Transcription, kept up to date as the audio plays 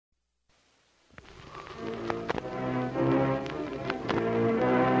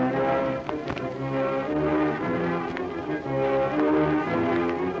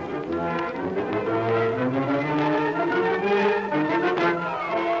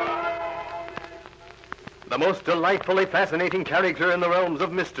the most delightfully fascinating character in the realms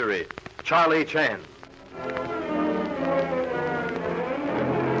of mystery, Charlie Chan.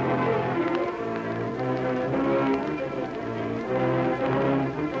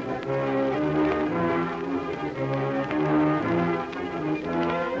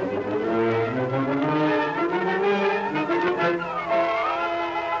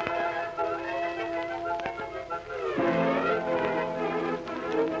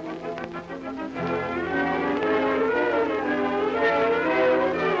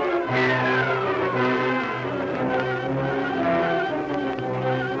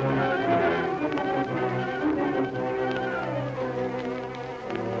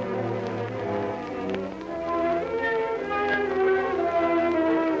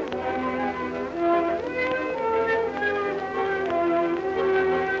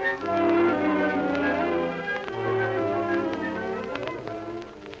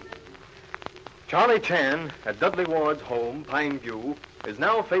 Charlie Chan, at Dudley Ward's home, Pine View, is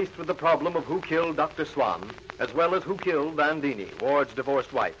now faced with the problem of who killed Dr. Swan, as well as who killed Landini, Ward's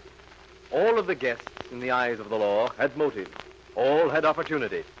divorced wife. All of the guests, in the eyes of the law, had motive. All had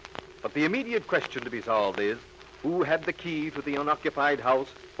opportunity. But the immediate question to be solved is, who had the key to the unoccupied house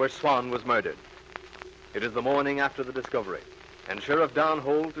where Swan was murdered? It is the morning after the discovery, and Sheriff Don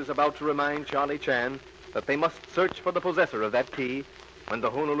Holt is about to remind Charlie Chan that they must search for the possessor of that key when the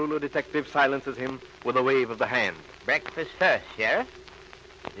Honolulu detective silences him with a wave of the hand. Breakfast first, Sheriff.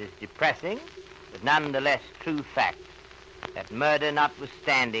 It is depressing, but nonetheless true fact that murder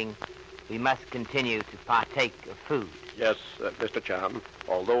notwithstanding, we must continue to partake of food. Yes, Mr. Chan,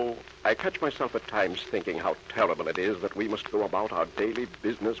 although I catch myself at times thinking how terrible it is that we must go about our daily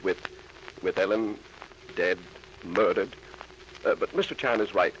business with Ellen dead, murdered. But Mr. Chan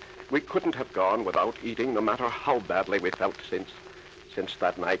is right. We couldn't have gone without eating, no matter how badly we felt since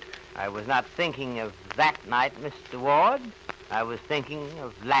that night. I was not thinking of that night, Mr. Ward. I was thinking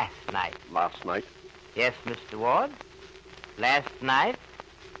of last night. Last night? Yes, Mr. Ward. Last night,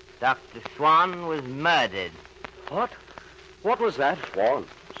 Dr. Swan was murdered. What? What was that?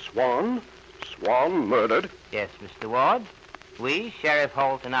 Swan? Swan murdered? Yes, Mr. Ward. We, Sheriff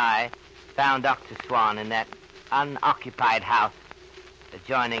Holt and I, found Dr. Swan in that unoccupied house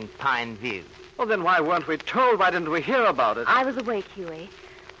adjoining Pine View. Well, then why weren't we told? Why didn't we hear about it? I was awake, Huey.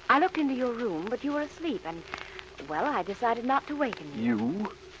 I looked into your room, but you were asleep, and, well, I decided not to waken you.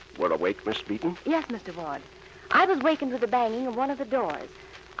 You were awake, Miss Beaton? Yes, Mr. Ward. I was wakened with the banging of one of the doors.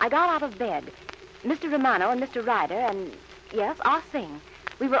 I got out of bed. Mr. Romano and Mr. Ryder and, yes, Ah Sing.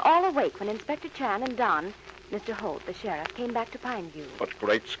 We were all awake when Inspector Chan and Don, Mr. Holt, the sheriff, came back to Pine View. But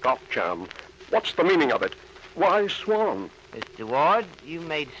great Scott, Chan. What's the meaning of it? Why Swan? Mr. Ward, you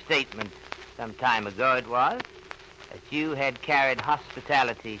made statements some time ago it was, that you had carried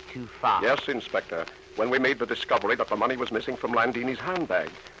hospitality too far. Yes, Inspector. When we made the discovery that the money was missing from Landini's handbag,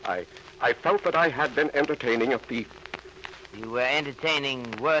 I felt that I had been entertaining a thief. You were entertaining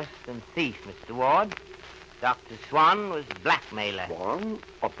worse than thief, Mr. Ward. Dr. Swan was blackmailer. Swan?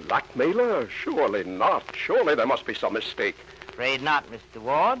 A blackmailer? Surely not. Surely there must be some mistake. Afraid not, Mr.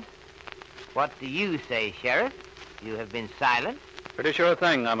 Ward. What do you say, Sheriff? You have been silent. Pretty sure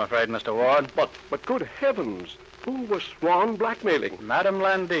thing, I'm afraid, Mr. Ward. But good heavens, who was Swan blackmailing? Madame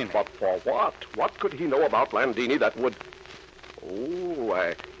Landini. But for what? What could he know about Landini that would... Oh,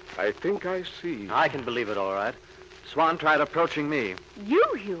 I think I see. I can believe it, all right. Swan tried approaching me. You,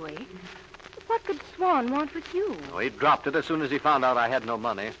 Huey? What could Swan want with you? Oh, he dropped it as soon as he found out I had no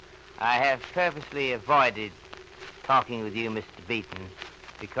money. I have purposely avoided talking with you, Mr. Beaton,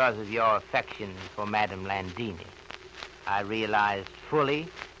 because of your affection for Madame Landini. I realized fully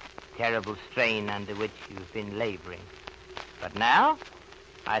the terrible strain under which you've been laboring. But now,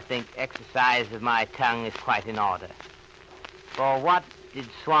 I think exercise of my tongue is quite in order. For what did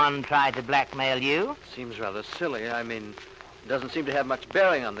Swan try to blackmail you? Seems rather silly. I mean, it doesn't seem to have much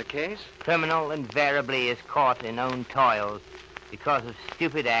bearing on the case. Criminal invariably is caught in own toils because of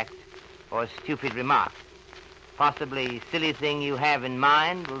stupid act or stupid remark. Possibly silly thing you have in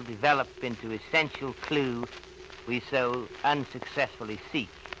mind will develop into essential clue we so unsuccessfully seek.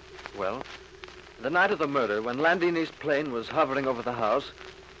 Well, the night of the murder, when Landini's plane was hovering over the house,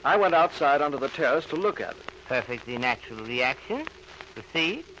 I went outside onto the terrace to look at it. Perfectly natural reaction.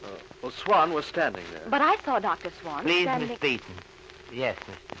 Proceed. Well, Swan was standing there. But I saw Dr. Swan Please, standing... Miss Beaton. Yes,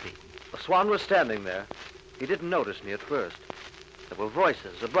 Mr. Beaton. Swan was standing there. He didn't notice me at first. There were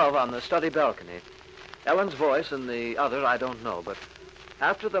voices above on the study balcony. Ellen's voice and the other I don't know, but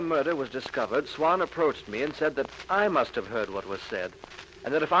after the murder was discovered, Swan approached me and said that I must have heard what was said,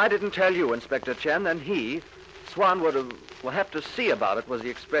 and that if I didn't tell you, Inspector Chen, then Swan would have to see about it, was the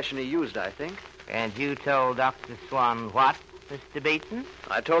expression he used, I think. And you told Dr. Swan what, Mr. Beaton?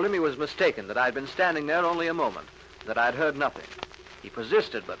 I told him he was mistaken, that I'd been standing there only a moment, that I'd heard nothing. He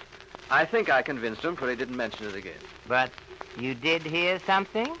persisted, but I think I convinced him, for he didn't mention it again. But you did hear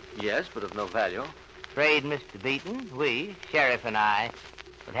something? Yes, but of no value. Afraid, Mr. Beaton, we, Sheriff and I,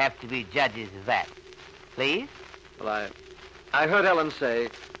 will have to be judges of that. Please? Well, I heard Ellen say,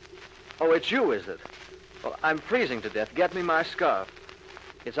 "Oh, it's you, is it? Well, I'm freezing to death. Get me my scarf.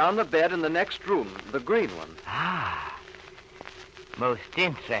 It's on the bed in the next room, the green one." Ah, most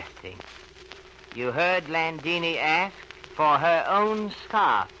interesting. You heard Landini ask for her own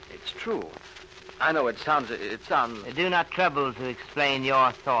scarf. It's true. I know it sounds... Do not trouble to explain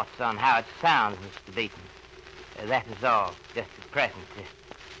your thoughts on how it sounds, Mr. Beaton. That is all, just at present.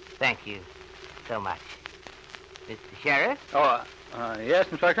 Thank you so much. Mr. Sheriff? Yes,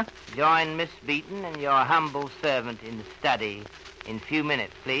 Inspector? Join Miss Beaton and your humble servant in the study in a few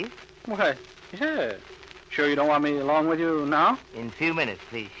minutes, please. Why, yeah. Sure you don't want me along with you now? In a few minutes,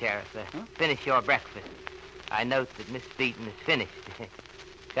 please, Sheriff. Finish your breakfast. I note that Miss Beaton is finished.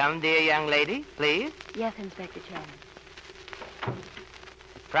 Come, dear young lady, please. Yes, Inspector Chan.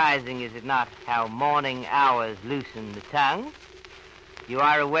 Surprising, is it not, how morning hours loosen the tongue? You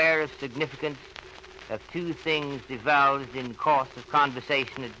are aware of significance of two things divulged in course of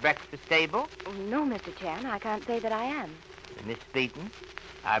conversation at breakfast table? Oh, no, Mr. Chan, I can't say that I am. Miss Beaton,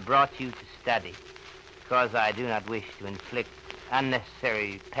 I brought you to study because I do not wish to inflict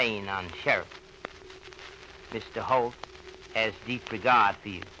unnecessary pain on Sheriff. Mr. Holt has deep regard for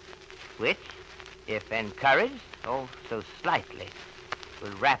you, which, if encouraged, oh, so slightly,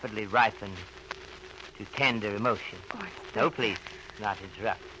 will rapidly ripen to tender emotion. Oh, No, please, not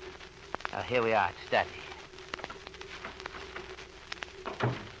interrupt. Now, here we are at study.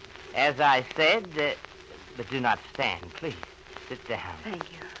 As I said, but do not stand, please. Sit down.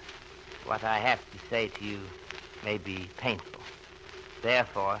 Thank you. What I have to say to you may be painful.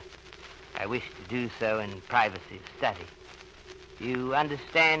 Therefore, I wish to do so in privacy of study. You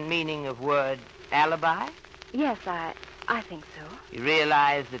understand meaning of word alibi? Yes, I think so. You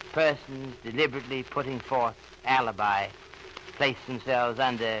realize that persons deliberately putting forth alibi place themselves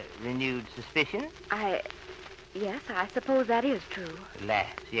under renewed suspicion? Yes, I suppose that is true. Alas,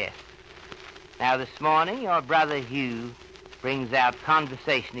 yes. Now, this morning, your brother Hugh brings out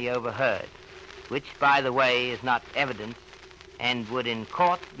conversation he overheard, which, by the way, is not evidence and would in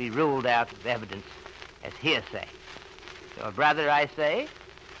court be ruled out of evidence as hearsay. Your brother, I say,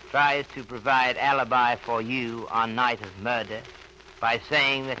 tries to provide alibi for you on night of murder by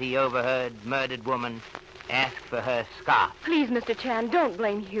saying that he overheard murdered woman ask for her scarf. Please, Mr. Chan, don't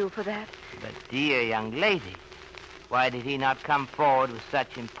blame Hugh for that. But, dear young lady, why did he not come forward with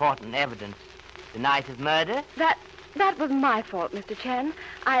such important evidence the night of murder? That was my fault, Mr. Chan.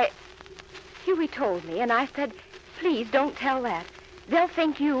 Hughie told me, and I said, please don't tell that. They'll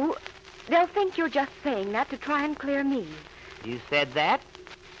think you're just saying that to try and clear me. You said that?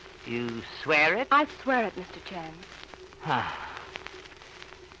 You swear it? I swear it, Mr. Chan.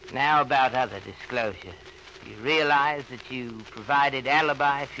 Now about other disclosures. You realize that you provided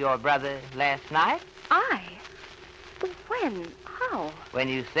alibi for your brother last night? I? When? How? When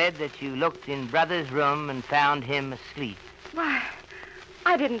you said that you looked in brother's room and found him asleep. Why,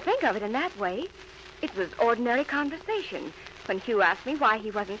 I didn't think of it in that way. It was ordinary conversation when Hugh asked me why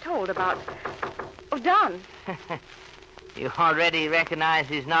he wasn't told about... Oh, Don. You already recognize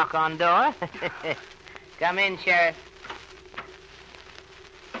his knock on door? Come in, Sheriff.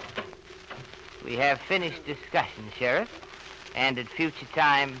 We have finished discussion, Sheriff, and at future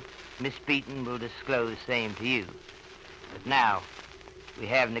time, Miss Beaton will disclose same to you. But now, we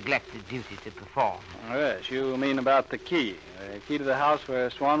have neglected duty to perform. Yes, you mean about the key to the house where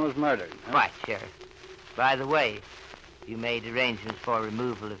Swan was murdered. Huh? Right, Sheriff. By the way, you made arrangements for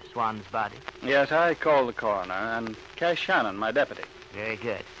removal of Swan's body? Yes, I called the coroner and Cash Shannon, my deputy. Very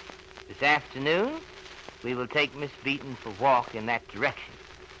good. This afternoon, we will take Miss Beaton for a walk in that direction.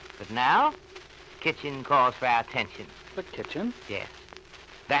 But now, kitchen calls for our attention. The kitchen? Yes.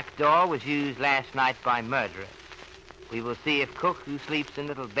 Back door was used last night by murderer. We will see if cook, who sleeps in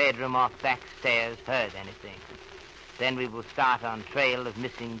little bedroom off back stairs, heard anything. Then we will start on trail of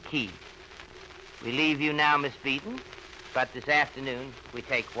missing key. We leave you now, Miss Beaton, but this afternoon we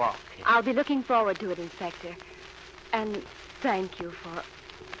take walk. I'll be looking forward to it, Inspector. And thank you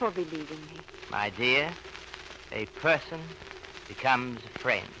for believing me. My dear, a person becomes a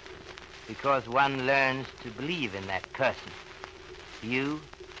friend because one learns to believe in that person. You,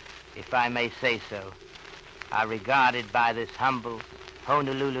 if I may say so, are regarded by this humble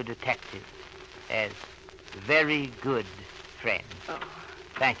Honolulu detective as a very good friend. Oh.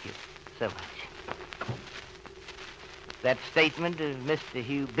 Thank you so much. That statement of Mr.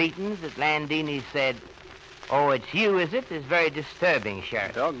 Hugh Beaton's that Landini said, "Oh, it's you, is it?" is very disturbing,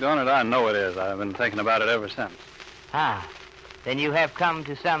 Sheriff. Doggone it, I know it is. I've been thinking about it ever since. Ah, then you have come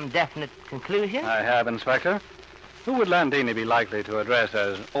to some definite conclusion? I have, Inspector. Who would Landini be likely to address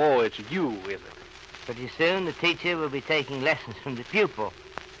as, "Oh, it's you, is it?" Pretty soon the teacher will be taking lessons from the pupil.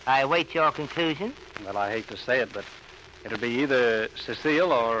 I await your conclusion. Well, I hate to say it, but it'll be either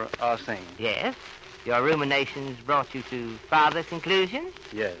Cecile or Ah Sing. Yes. Your ruminations brought you to farther conclusions?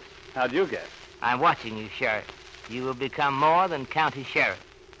 Yes. How'd you guess? I'm watching you, Sheriff. You will become more than county sheriff.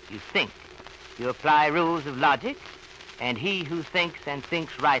 You think. You apply rules of logic, and he who thinks and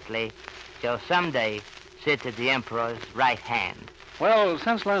thinks rightly shall someday sit at the Emperor's right hand. Well,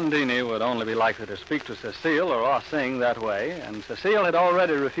 since Landini would only be likely to speak to Cecile or Ah Sing that way, and Cecile had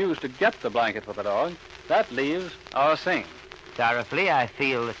already refused to get the blanket for the dog, that leaves Ah Sing. Sorrowfully, I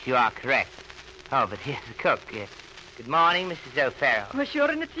feel that you are correct. Oh, but here's the cook. Good morning, Mrs. O'Farrell. Well, sure,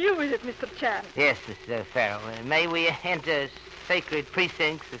 and it's you, is it, Mr. Chan? Yes, Mrs. O'Farrell. May we enter sacred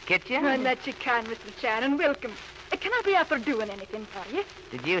precincts of kitchen? And that you can, Mr. Chan, and welcome. Can I be after doing anything for you?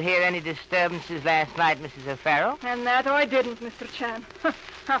 Did you hear any disturbances last night, Mrs. O'Farrell? And that I didn't, Mr. Chan.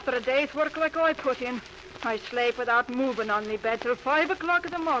 After a day's work like I put in, I sleep without moving on me bed till 5 o'clock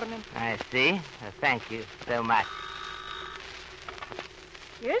in the morning. I see. Thank you so much.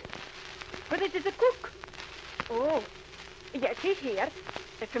 Yes? But this is a cook. Oh, yes, he's here.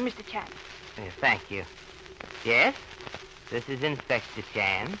 For Mr. Chan. Thank you. Yes? This is Inspector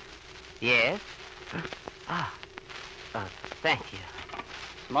Chan. Yes? Thank you.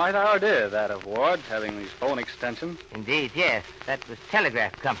 Smart idea, that of Ward's, having these phone extensions. Indeed, yes. That was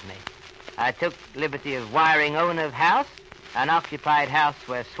telegraph company. I took liberty of wiring owner of house, unoccupied house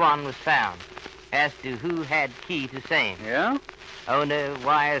where Swan was found. As to who had key to same. Yeah? Owner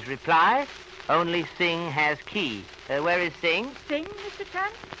wires reply, only Singh has key. Where is Singh? Sing, Mr.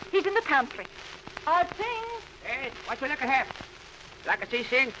 Chan? He's in the pantry. Sing. Yes, what you like to have? Like to see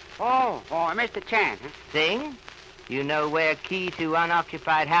Sing? Oh, Mr. Chan. Huh? Singh, you know where key to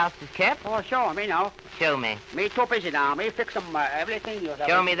unoccupied house is kept? Oh, sure, me know. Show me. Me too busy now. Me fix everything.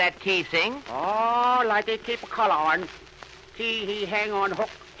 Show me that key, Singh. Oh, like they keep a collar on. See, he hang on hook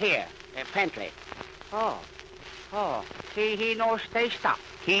here, pantry. Oh. See, he no stay stop.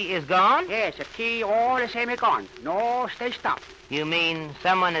 Key is gone? Yes, the key all the same is gone. No stay stop. You mean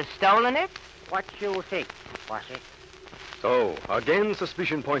someone has stolen it? What you think, bossy? So, again,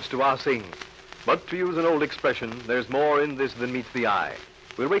 suspicion points to Ah Sing. But to use an old expression, there's more in this than meets the eye.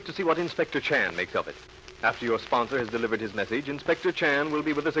 We'll wait to see what Inspector Chan makes of it. After your sponsor has delivered his message, Inspector Chan will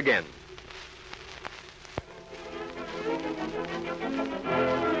be with us again.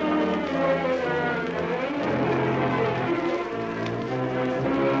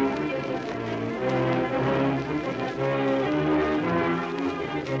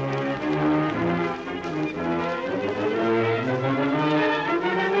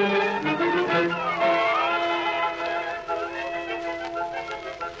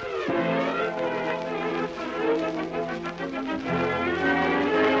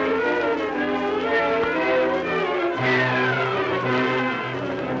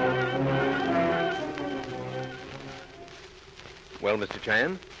 Well, Mr.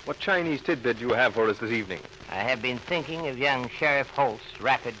 Chan, what Chinese tidbit do you have for us this evening? I have been thinking of young Sheriff Holt's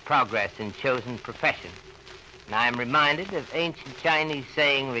rapid progress in chosen profession. And I am reminded of ancient Chinese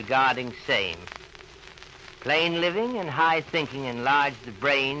saying regarding same. Plain living and high thinking enlarge the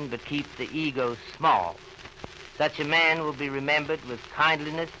brain but keep the ego small. Such a man will be remembered with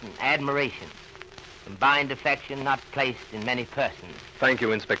kindliness and admiration, combined affection not placed in many persons. Thank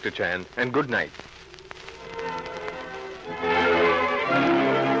you, Inspector Chan, and good night.